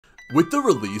With the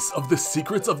release of the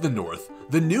Secrets of the North,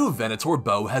 the new Venator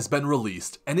bow has been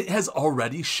released, and it has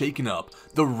already shaken up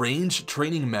the range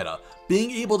training meta.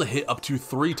 Being able to hit up to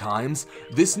 3 times,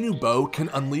 this new bow can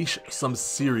unleash some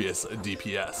serious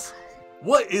DPS.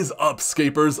 What is up,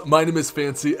 Scapers? My name is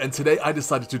Fancy, and today I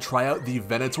decided to try out the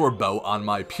Venator bow on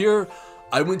my peer.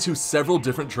 I went to several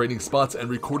different training spots and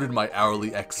recorded my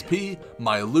hourly XP,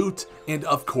 my loot, and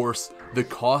of course, the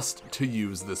cost to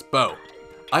use this bow.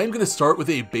 I am going to start with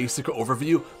a basic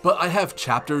overview, but I have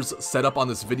chapters set up on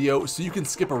this video so you can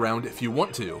skip around if you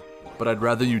want to. But I'd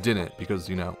rather you didn't because,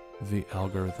 you know, the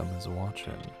algorithm is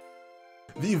watching.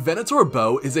 The Venator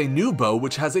bow is a new bow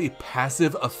which has a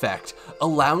passive effect,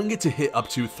 allowing it to hit up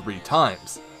to 3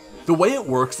 times. The way it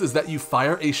works is that you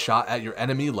fire a shot at your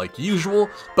enemy like usual,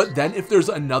 but then if there's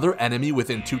another enemy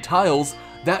within 2 tiles,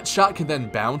 that shot can then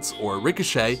bounce or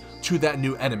ricochet to that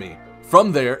new enemy.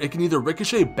 From there, it can either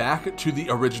ricochet back to the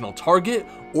original target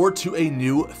or to a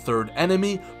new third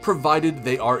enemy, provided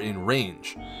they are in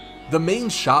range. The main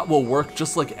shot will work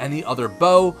just like any other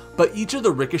bow, but each of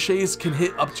the ricochets can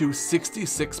hit up to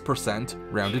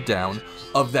 66%, rounded down,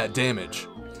 of that damage.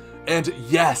 And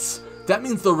yes, that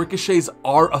means the ricochets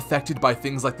are affected by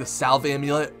things like the Salve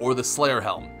Amulet or the Slayer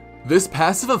Helm. This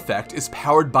passive effect is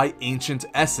powered by Ancient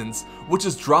Essence, which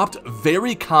is dropped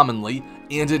very commonly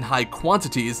and in high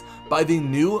quantities by the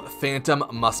new Phantom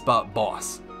Muspa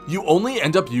boss. You only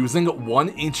end up using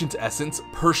 1 Ancient Essence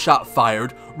per shot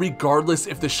fired, regardless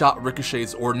if the shot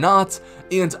ricochets or not,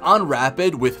 and on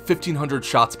rapid with 1500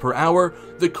 shots per hour,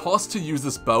 the cost to use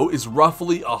this bow is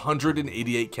roughly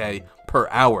 188k per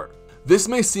hour. This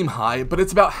may seem high, but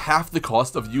it's about half the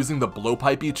cost of using the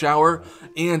blowpipe each hour,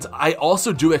 and I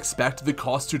also do expect the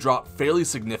cost to drop fairly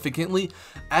significantly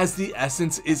as the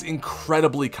essence is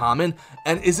incredibly common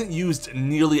and isn't used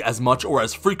nearly as much or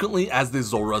as frequently as the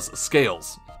Zora's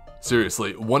scales.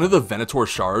 Seriously, one of the Venator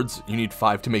shards, you need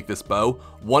 5 to make this bow,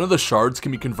 one of the shards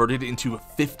can be converted into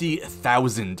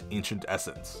 50,000 Ancient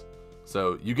Essence.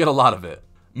 So you get a lot of it.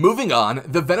 Moving on,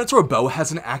 the Venator bow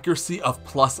has an accuracy of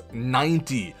plus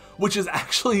 90, which is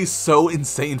actually so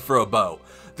insane for a bow.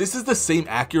 This is the same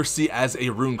accuracy as a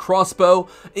rune crossbow,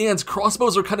 and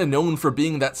crossbows are kind of known for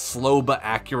being that slow but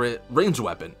accurate range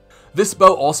weapon. This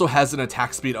bow also has an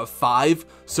attack speed of 5,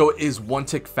 so it is 1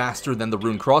 tick faster than the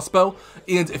rune crossbow,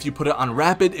 and if you put it on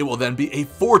rapid, it will then be a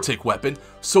 4 tick weapon,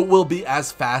 so it will be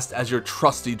as fast as your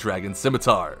trusty dragon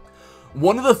scimitar.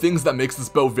 One of the things that makes this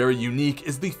bow very unique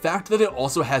is the fact that it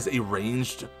also has a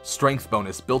ranged strength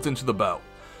bonus built into the bow.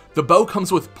 The bow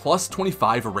comes with plus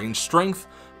 25 range strength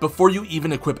before you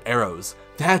even equip arrows.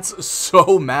 That's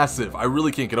so massive, I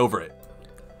really can't get over it.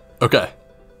 Okay,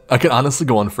 I can honestly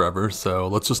go on forever, so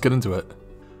let's just get into it.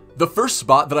 The first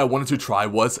spot that I wanted to try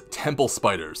was Temple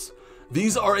Spiders.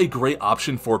 These are a great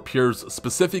option for peers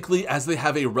specifically as they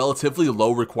have a relatively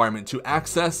low requirement to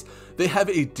access, they have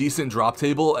a decent drop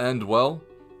table, and well,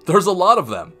 there's a lot of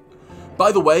them.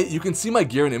 By the way, you can see my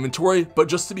gear and inventory, but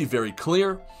just to be very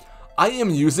clear, I am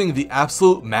using the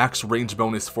absolute max range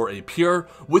bonus for a peer,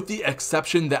 with the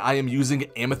exception that I am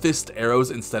using amethyst arrows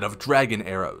instead of dragon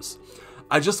arrows.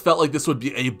 I just felt like this would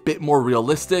be a bit more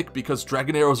realistic because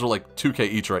dragon arrows are like 2k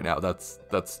each right now,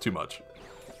 that's too much.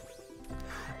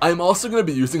 I am also going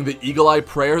to be using the Eagle Eye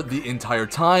Prayer the entire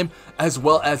time, as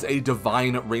well as a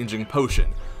Divine Ranging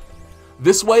Potion.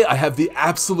 This way I have the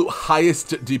absolute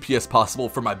highest DPS possible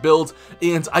for my build,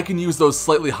 and I can use those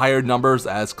slightly higher numbers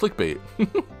as clickbait.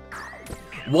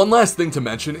 One last thing to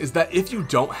mention is that if you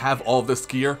don't have all of this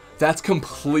gear, that's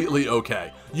completely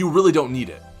okay. You really don't need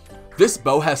it. This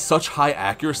bow has such high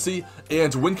accuracy,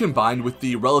 and when combined with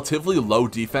the relatively low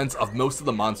defense of most of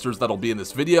the monsters that'll be in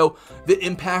this video, the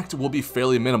impact will be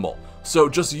fairly minimal, so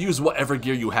just use whatever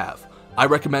gear you have. I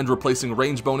recommend replacing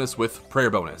range bonus with prayer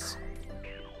bonus.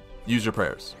 Use your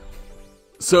prayers.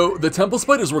 So the Temple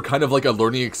Spiders were kind of like a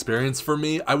learning experience for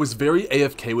me. I was very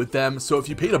AFK with them, so if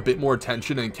you paid a bit more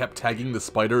attention and kept tagging the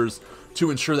spiders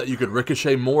to ensure that you could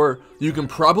ricochet more, you can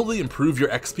probably improve your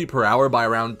XP per hour by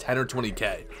around 10 or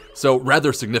 20k, so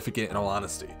rather significant in all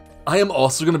honesty. I am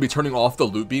also going to be turning off the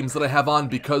loot beams that I have on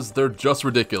because they're just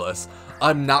ridiculous.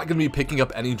 I'm not going to be picking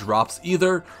up any drops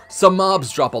either. Some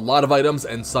mobs drop a lot of items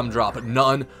and some drop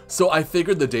none, so I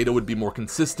figured the data would be more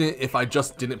consistent if I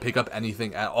just didn't pick up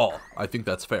anything at all. I think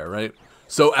that's fair, right?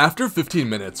 So after 15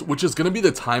 minutes, which is going to be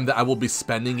the time that I will be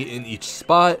spending in each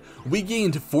spot, we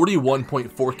gained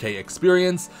 41.4k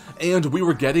experience, and we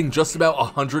were getting just about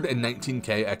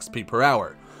 119k XP per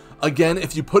hour. Again,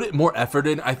 if you put it more effort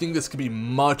in, I think this could be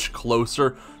much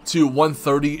closer to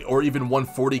 130 or even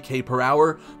 140k per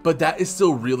hour, but that is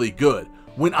still really good.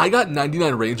 When I got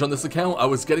 99 range on this account, I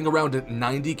was getting around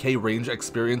 90k range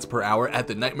experience per hour at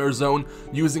the Nightmare Zone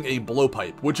using a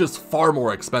blowpipe, which is far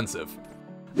more expensive.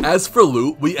 As for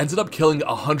loot, we ended up killing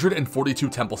 142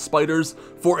 temple spiders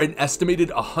for an estimated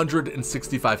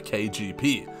 165k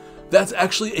GP. That's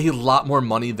actually a lot more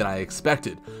money than I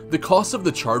expected. The cost of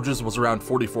the charges was around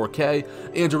 44k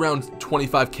and around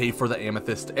 25k for the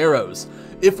amethyst arrows.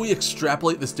 If we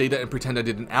extrapolate this data and pretend I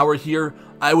did an hour here,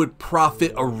 I would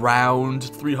profit around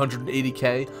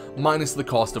 380k minus the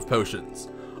cost of potions.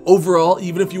 Overall,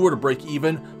 even if you were to break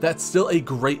even, that's still a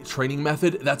great training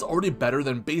method that's already better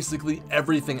than basically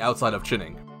everything outside of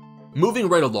chinning. Moving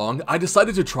right along, I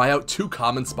decided to try out 2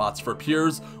 common spots for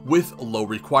peers with low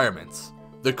requirements.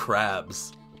 The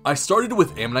crabs. I started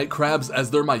with ammonite crabs as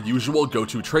they're my usual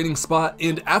go-to training spot,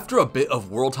 and after a bit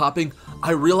of world hopping,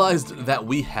 I realized that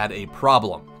we had a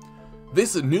problem.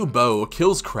 This new bow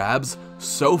kills crabs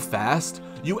so fast,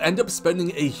 you end up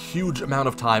spending a huge amount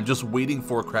of time just waiting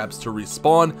for crabs to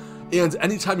respawn, and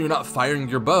anytime you're not firing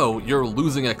your bow, you're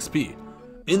losing XP.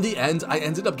 In the end, I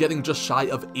ended up getting just shy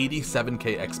of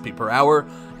 87k XP per hour,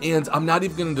 and I'm not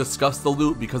even going to discuss the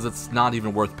loot because it's not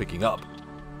even worth picking up.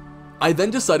 I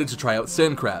then decided to try out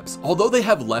sand crabs. Although they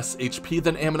have less HP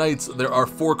than ammonites, there are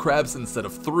 4 crabs instead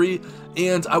of 3,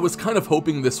 and I was kind of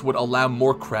hoping this would allow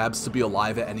more crabs to be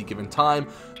alive at any given time,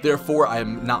 therefore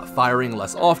I'm not firing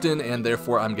less often, and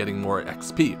therefore I'm getting more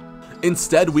XP.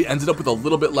 Instead, we ended up with a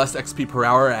little bit less XP per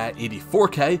hour at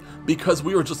 84k, because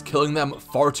we were just killing them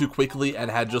far too quickly and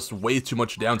had just way too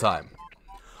much downtime.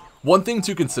 One thing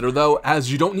to consider though,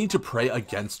 as you don't need to pray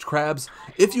against crabs,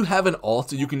 if you have an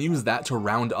ult, you can use that to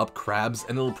round up crabs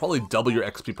and it'll probably double your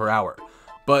XP per hour.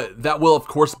 But that will of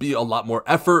course be a lot more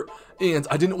effort, and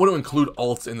I didn't want to include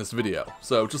ults in this video,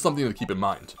 so just something to keep in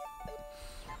mind.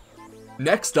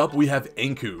 Next up we have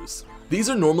Ankus. These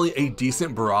are normally a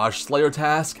decent barrage slayer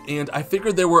task, and I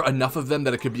figured there were enough of them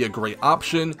that it could be a great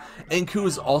option.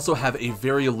 Ankus also have a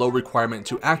very low requirement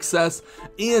to access,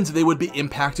 and they would be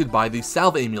impacted by the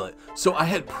salve amulet, so I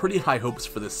had pretty high hopes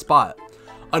for this spot.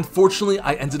 Unfortunately,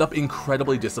 I ended up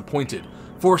incredibly disappointed.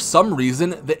 For some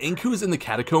reason, the Ankus in the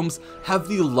catacombs have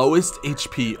the lowest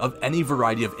HP of any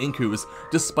variety of Ankus,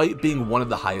 despite being one of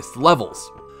the highest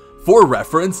levels. For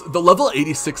reference, the level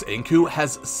 86 Anku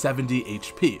has 70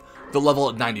 HP. The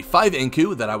level 95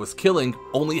 Anku that I was killing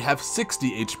only have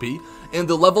 60 HP, and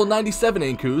the level 97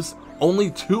 Ankus,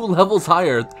 only 2 levels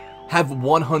higher, have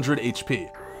 100 HP.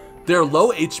 Their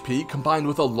low HP combined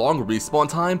with a long respawn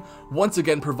time once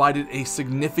again provided a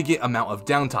significant amount of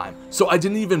downtime, so I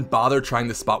didn't even bother trying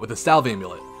this spot with a salve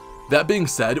amulet. That being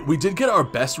said, we did get our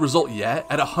best result yet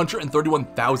at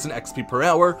 131,000 XP per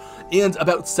hour and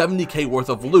about 70k worth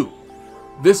of loot.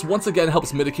 This once again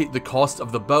helps mitigate the cost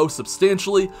of the bow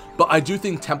substantially, but I do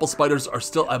think temple spiders are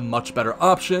still a much better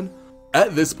option.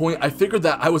 At this point, I figured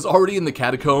that I was already in the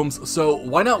catacombs, so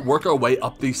why not work our way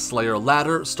up the Slayer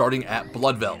ladder starting at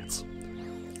Bloodvelds.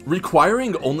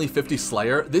 Requiring only 50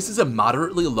 Slayer, this is a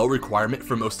moderately low requirement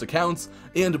for most accounts,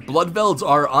 and Bloodvelds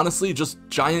are honestly just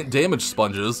giant damage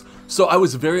sponges, so I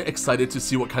was very excited to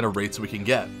see what kind of rates we can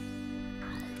get.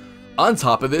 On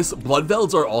top of this,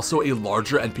 Bloodvelds are also a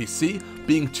larger NPC,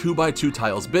 being 2x2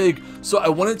 tiles big, so I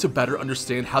wanted to better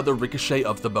understand how the ricochet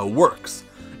of the bow works.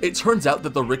 It turns out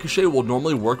that the ricochet will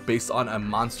normally work based on a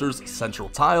monster's central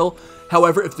tile.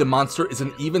 However, if the monster is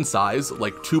an even size,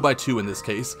 like 2x2 in this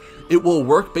case, it will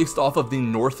work based off of the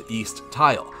northeast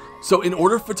tile. So in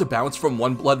order for it to bounce from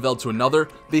one Bloodveld to another,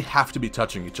 they have to be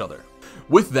touching each other.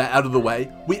 With that out of the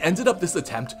way, we ended up this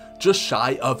attempt just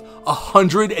shy of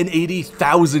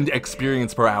 180,000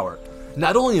 experience per hour.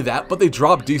 Not only that, but they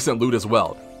dropped decent loot as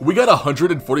well. We got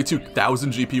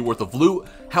 142,000 GP worth of loot.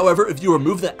 However, if you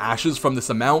remove the ashes from this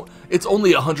amount, it's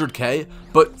only 100k,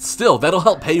 but still, that'll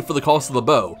help pay for the cost of the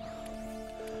bow.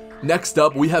 Next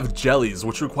up, we have jellies,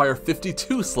 which require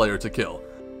 52 Slayer to kill.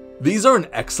 These are an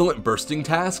excellent bursting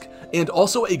task, and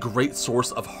also a great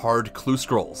source of hard clue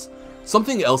scrolls.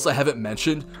 Something else I haven't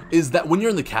mentioned is that when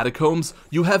you're in the catacombs,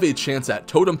 you have a chance at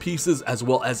totem pieces as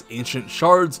well as ancient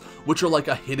shards, which are like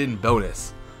a hidden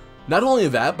bonus. Not only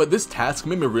that, but this task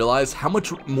made me realize how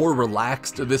much more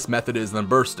relaxed this method is than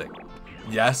bursting.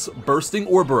 Yes, bursting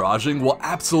or barraging will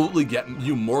absolutely get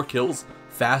you more kills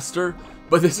faster,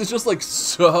 but this is just like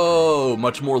so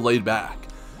much more laid back.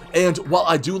 And while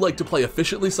I do like to play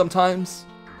efficiently sometimes,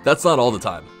 that's not all the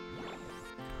time.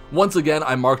 Once again,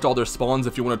 I marked all their spawns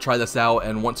if you want to try this out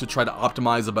and want to try to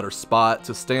optimize a better spot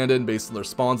to stand in based on their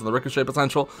spawns and the ricochet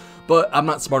potential, but I'm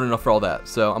not smart enough for all that,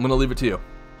 so I'm going to leave it to you.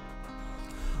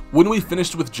 When we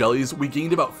finished with jellies, we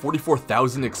gained about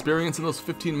 44,000 experience in those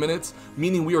 15 minutes,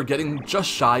 meaning we are getting just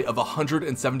shy of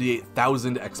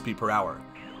 178,000 XP per hour.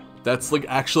 That's like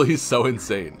actually so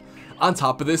insane. On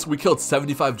top of this, we killed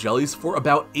 75 jellies for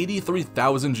about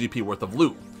 83,000 GP worth of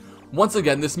loot. Once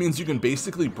again, this means you can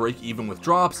basically break even with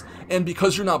drops, and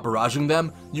because you're not barraging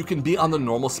them, you can be on the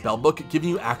normal spellbook, giving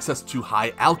you access to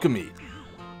high alchemy.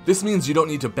 This means you don't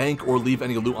need to bank or leave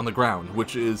any loot on the ground,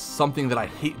 which is something that I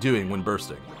hate doing when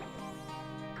bursting.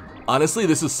 Honestly,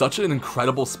 this is such an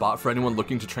incredible spot for anyone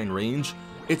looking to train range.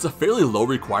 It's a fairly low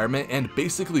requirement and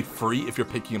basically free if you're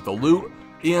picking up the loot,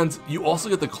 and you also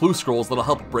get the clue scrolls that'll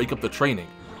help break up the training.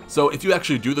 So if you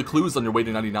actually do the clues on your way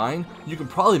to 99, you can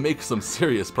probably make some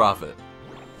serious profit.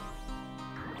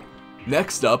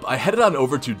 Next up, I headed on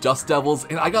over to Dust Devils,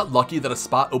 and I got lucky that a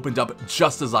spot opened up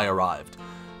just as I arrived.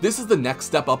 This is the next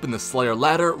step up in the Slayer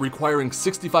ladder, requiring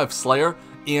 65 Slayer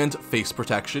and face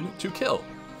protection to kill.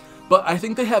 But I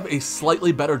think they have a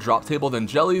slightly better drop table than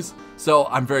jellies, so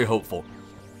I'm very hopeful.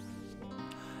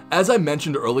 As I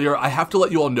mentioned earlier, I have to let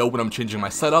you all know when I'm changing my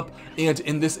setup, and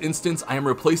in this instance I am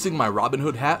replacing my Robin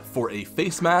Hood hat for a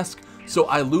face mask, so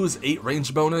I lose 8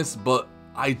 range bonus, but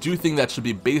I do think that should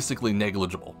be basically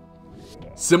negligible.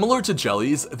 Similar to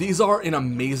jellies, these are an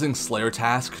amazing Slayer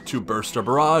task to burst or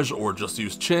barrage or just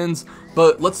use chins,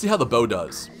 but let's see how the bow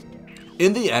does.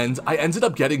 In the end, I ended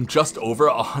up getting just over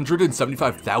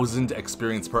 175,000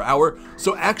 experience per hour,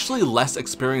 so actually less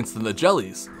experience than the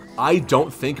jellies. I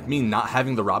don't think me not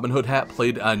having the Robin Hood hat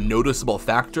played a noticeable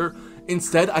factor.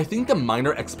 Instead, I think the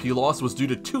minor XP loss was due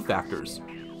to 2 factors.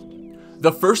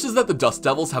 The first is that the Dust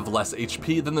Devils have less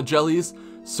HP than the jellies,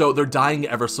 so they're dying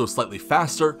ever so slightly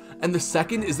faster, and the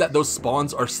second is that those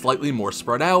spawns are slightly more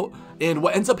spread out, and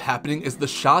what ends up happening is the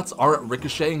shots aren't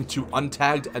ricocheting to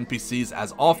untagged NPCs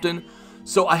as often,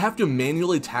 so I have to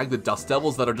manually tag the Dust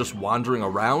Devils that are just wandering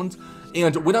around,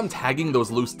 and when I'm tagging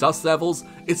those loose Dust Devils,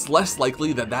 it's less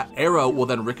likely that that arrow will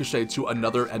then ricochet to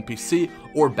another NPC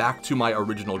or back to my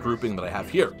original grouping that I have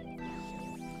here.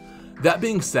 That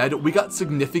being said, we got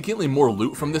significantly more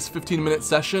loot from this 15-minute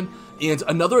session, and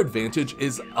another advantage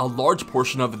is a large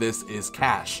portion of this is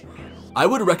cash. I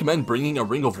would recommend bringing a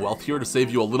Ring of Wealth here to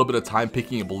save you a little bit of time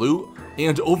picking up loot,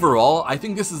 and overall, I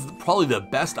think this is probably the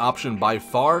best option by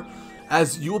far,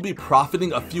 as you will be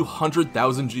profiting a few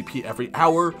 100,000 GP every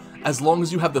hour, as long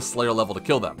as you have the Slayer level to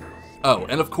kill them. Oh,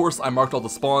 and of course I marked all the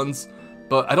spawns,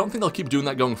 but I don't think I'll keep doing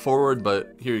that going forward,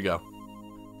 but here you go.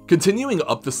 Continuing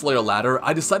up the Slayer ladder,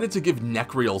 I decided to give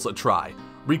neck reels a try.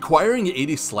 Requiring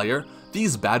 80 Slayer,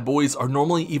 these bad boys are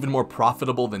normally even more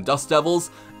profitable than Dust Devils,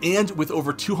 and with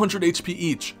over 200 HP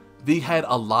each, they had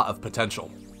a lot of potential.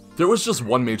 There was just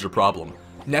one major problem.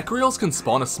 Neck reels can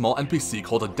spawn a small NPC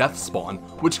called a death spawn,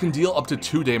 which can deal up to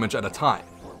 2 damage at a time.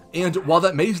 And while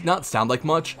that may not sound like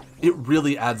much, it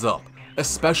really adds up,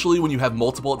 especially when you have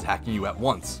multiple attacking you at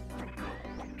once.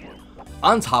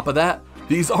 On top of that,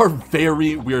 these are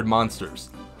very weird monsters.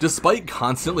 Despite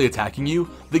constantly attacking you,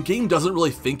 the game doesn't really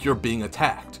think you're being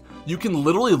attacked. You can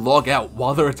literally log out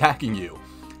while they're attacking you.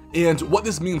 And what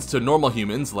this means to normal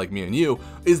humans, like me and you,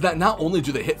 is that not only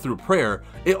do they hit through prayer,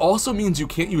 it also means you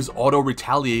can't use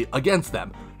auto-retaliate against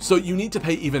them, so you need to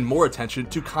pay even more attention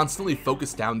to constantly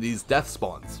focus down these death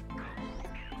spawns.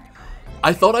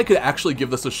 I thought I could actually give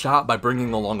this a shot by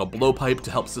bringing along a blowpipe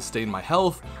to help sustain my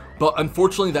health, but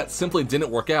unfortunately that simply didn't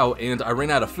work out and I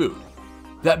ran out of food.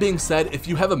 That being said, if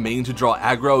you have a main to draw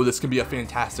aggro, this can be a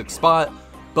fantastic spot,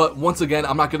 but once again,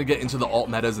 I'm not going to get into the alt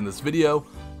metas in this video.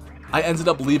 I ended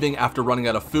up leaving after running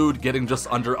out of food, getting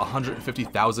just under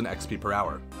 150,000 XP per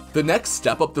hour. The next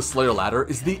step up the Slayer ladder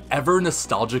is the ever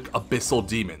nostalgic Abyssal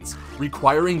Demons,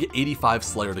 requiring 85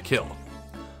 Slayer to kill.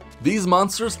 These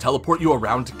monsters teleport you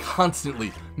around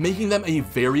constantly, making them a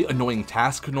very annoying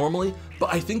task normally,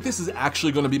 but I think this is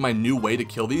actually going to be my new way to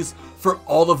kill these for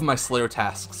all of my Slayer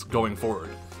tasks going forward.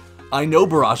 I know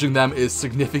barraging them is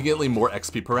significantly more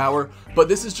XP per hour, but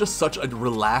this is just such a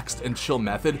relaxed and chill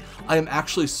method, I am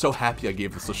actually so happy I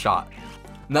gave this a shot.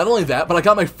 Not only that, but I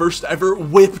got my first ever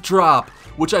whip drop,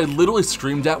 which I literally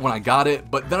screamed at when I got it,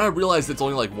 but then I realized it's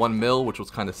only like 1 mil, which was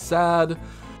kind of sad.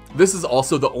 This is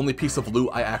also the only piece of loot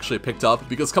I actually picked up,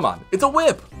 because come on, it's a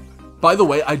whip! By the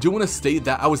way, I do want to state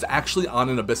that I was actually on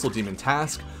an Abyssal Demon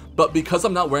task, but because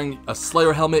I'm not wearing a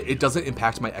Slayer helmet, it doesn't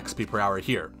impact my XP per hour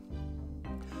here.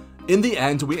 In the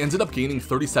end, we ended up gaining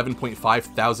 37.5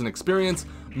 thousand experience,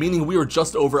 meaning we were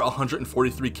just over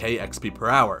 143k XP per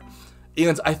hour.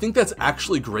 And I think that's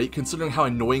actually great considering how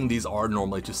annoying these are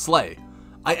normally to slay.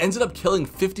 I ended up killing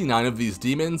 59 of these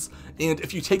demons, and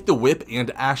if you take the whip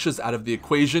and ashes out of the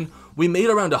equation, we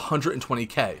made around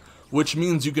 120k, which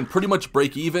means you can pretty much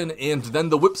break even, and then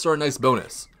the whips are a nice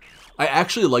bonus. I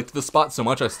actually liked this spot so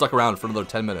much I stuck around for another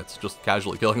 10 minutes, just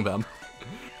casually killing them.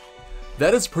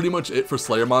 That is pretty much it for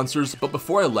Slayer monsters, but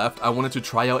before I left, I wanted to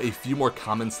try out a few more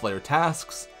common Slayer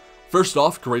tasks. First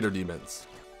off, Greater Demons.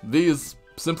 These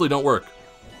simply don't work.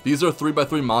 These are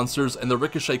 3x3 monsters, and the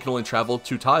Ricochet can only travel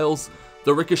 2 tiles.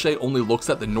 The Ricochet only looks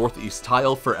at the northeast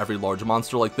tile for every large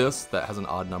monster like this, that has an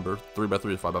odd number,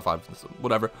 3x3, 5x5,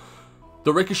 whatever.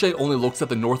 The Ricochet only looks at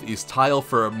the northeast tile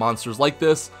for monsters like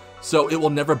this, so it will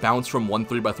never bounce from one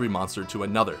 3x3 monster to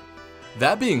another.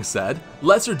 That being said,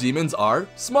 lesser demons are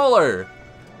smaller.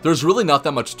 There's really not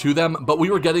that much to them, but we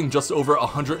were getting just over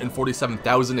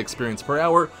 147,000 experience per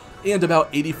hour and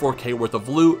about 84k worth of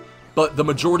loot, but the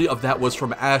majority of that was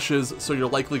from ashes, so you're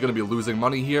likely going to be losing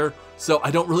money here, so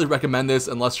I don't really recommend this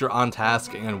unless you're on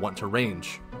task and want to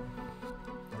range.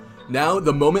 Now,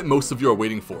 the moment most of you are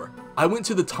waiting for. I went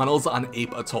to the tunnels on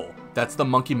Ape Atoll, that's the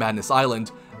Monkey Madness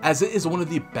Island, as it is one of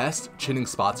the best chinning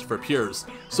spots for pures,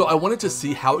 so I wanted to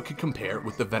see how it could compare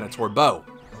with the Venator bow.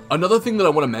 Another thing that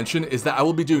I want to mention is that I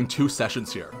will be doing 2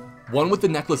 sessions here, one with the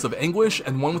Necklace of Anguish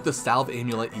and one with the Salve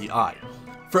Amulet EI.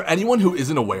 For anyone who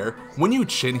isn't aware, when you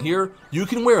chin here, you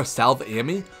can wear a Salve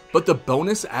Ami, but the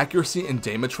bonus accuracy and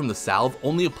damage from the salve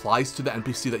only applies to the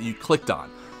NPC that you clicked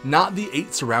on, not the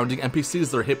 8 surrounding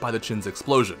NPCs that are hit by the chin's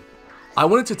explosion. I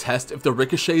wanted to test if the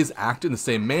ricochets act in the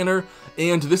same manner,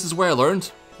 and this is where I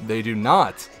learned they do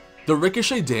not. The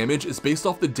ricochet damage is based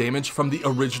off the damage from the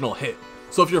original hit,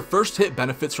 so if your first hit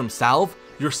benefits from salve,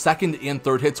 your second and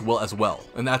third hits will as well,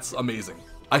 and that's amazing.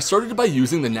 I started by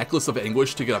using the Necklace of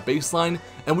Anguish to get a baseline,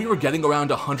 and we were getting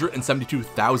around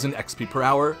 172,000 XP per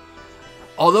hour.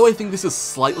 Although I think this is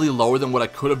slightly lower than what I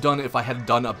could have done if I had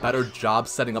done a better job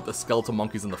setting up the skeletal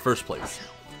monkeys in the first place.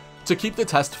 To keep the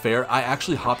test fair, I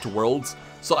actually hopped worlds,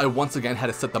 so I once again had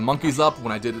to set the monkeys up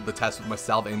when I did the test with my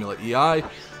Salve Amulet EI,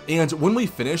 and when we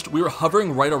finished, we were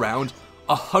hovering right around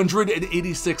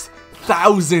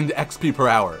 186,000 XP per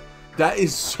hour. That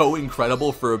is so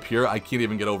incredible for a pure, I can't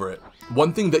even get over it.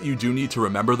 One thing that you do need to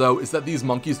remember though is that these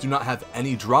monkeys do not have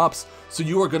any drops, so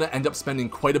you are going to end up spending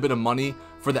quite a bit of money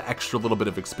for the extra little bit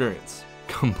of experience.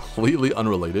 Completely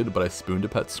unrelated, but I spooned a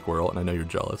pet squirrel and I know you're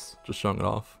jealous, just showing it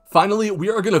off. Finally, we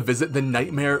are going to visit the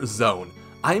Nightmare Zone.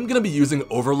 I am going to be using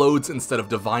overloads instead of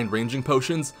divine ranging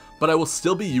potions, but I will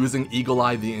still be using Eagle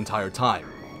Eye the entire time.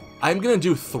 I am going to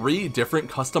do 3 different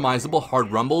customizable hard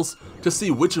rumbles to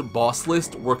see which boss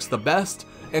list works the best,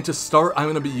 and to start I'm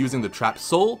going to be using the Trapped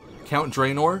Soul, Count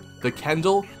Draenor, the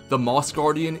Kendall, the Moss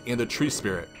Guardian, and the Tree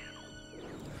Spirit.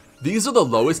 These are the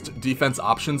lowest defense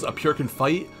options a pure can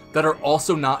fight that are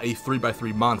also not a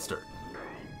 3x3 monster.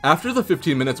 After the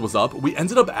 15 minutes was up, we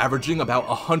ended up averaging about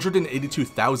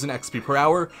 182,000 XP per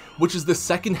hour, which is the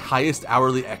second highest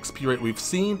hourly XP rate we've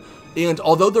seen, and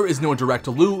although there is no direct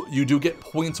loot, you do get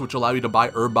points which allow you to buy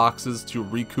herb boxes to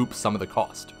recoup some of the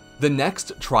cost. The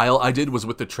next trial I did was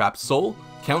with the Trapped Soul,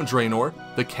 Count Draenor,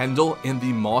 the Kendall, and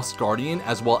the Moss Guardian,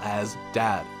 as well as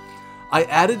Dad. I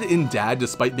added in Dad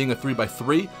despite being a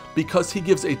 3x3 because he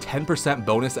gives a 10%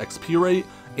 bonus XP rate,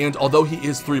 and although he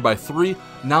is 3x3,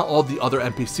 not all the other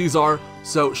NPCs are,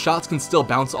 so shots can still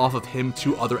bounce off of him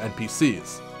to other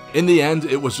NPCs. In the end,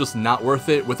 it was just not worth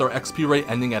it, with our XP rate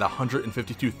ending at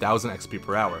 152,000 XP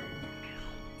per hour.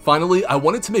 Finally, I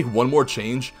wanted to make one more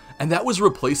change, and that was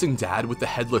replacing Dad with the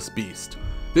Headless Beast.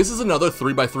 This is another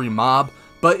 3x3 mob,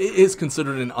 but it is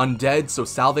considered an undead, so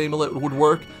Salve Amulet would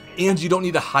work, and you don't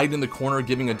need to hide in the corner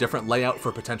giving a different layout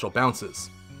for potential bounces.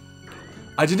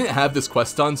 I didn't have this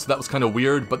quest done, so that was kind of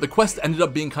weird, but the quest ended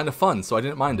up being kind of fun, so I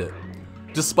didn't mind it.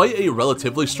 Despite a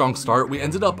relatively strong start, we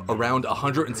ended up around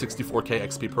 164k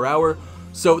XP per hour,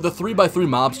 so the 3x3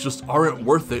 mobs just aren't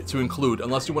worth it to include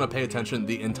unless you want to pay attention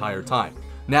the entire time.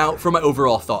 Now, for my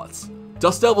overall thoughts.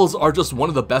 Dust Devils are just one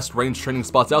of the best range training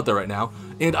spots out there right now,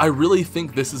 and I really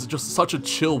think this is just such a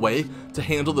chill way to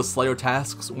handle the Slayer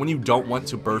tasks when you don't want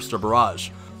to burst or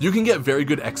barrage. You can get very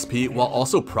good XP while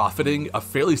also profiting a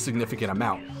fairly significant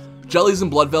amount. Jellies and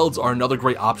Blood Velds are another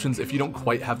great options if you don't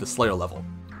quite have the Slayer level.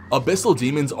 Abyssal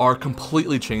Demons are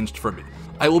completely changed for me.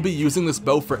 I will be using this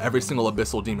bow for every single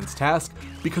Abyssal Demons task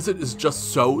because it is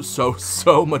just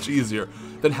so much easier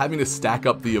than having to stack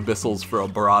up the Abyssals for a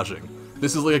barraging.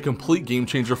 This is like a complete game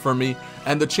changer for me,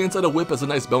 and the chance at a whip is a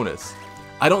nice bonus.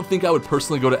 I don't think I would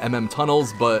personally go to MM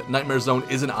Tunnels, but Nightmare Zone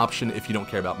is an option if you don't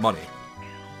care about money.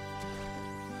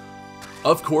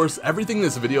 Of course, everything in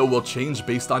this video will change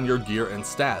based on your gear and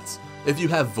stats. If you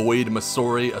have Void,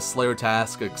 Masori, a Slayer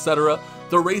task, etc.,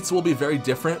 the rates will be very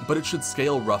different, but it should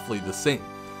scale roughly the same.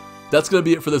 That's going to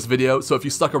be it for this video, so if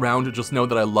you stuck around, just know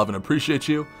that I love and appreciate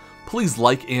you. Please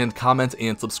like and comment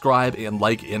and subscribe, and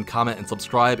like and comment and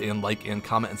subscribe, and like and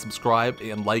comment and subscribe,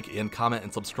 and like and comment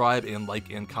and subscribe, and like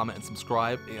and comment and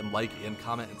subscribe, and like and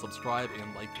comment and subscribe,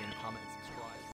 and like and comment.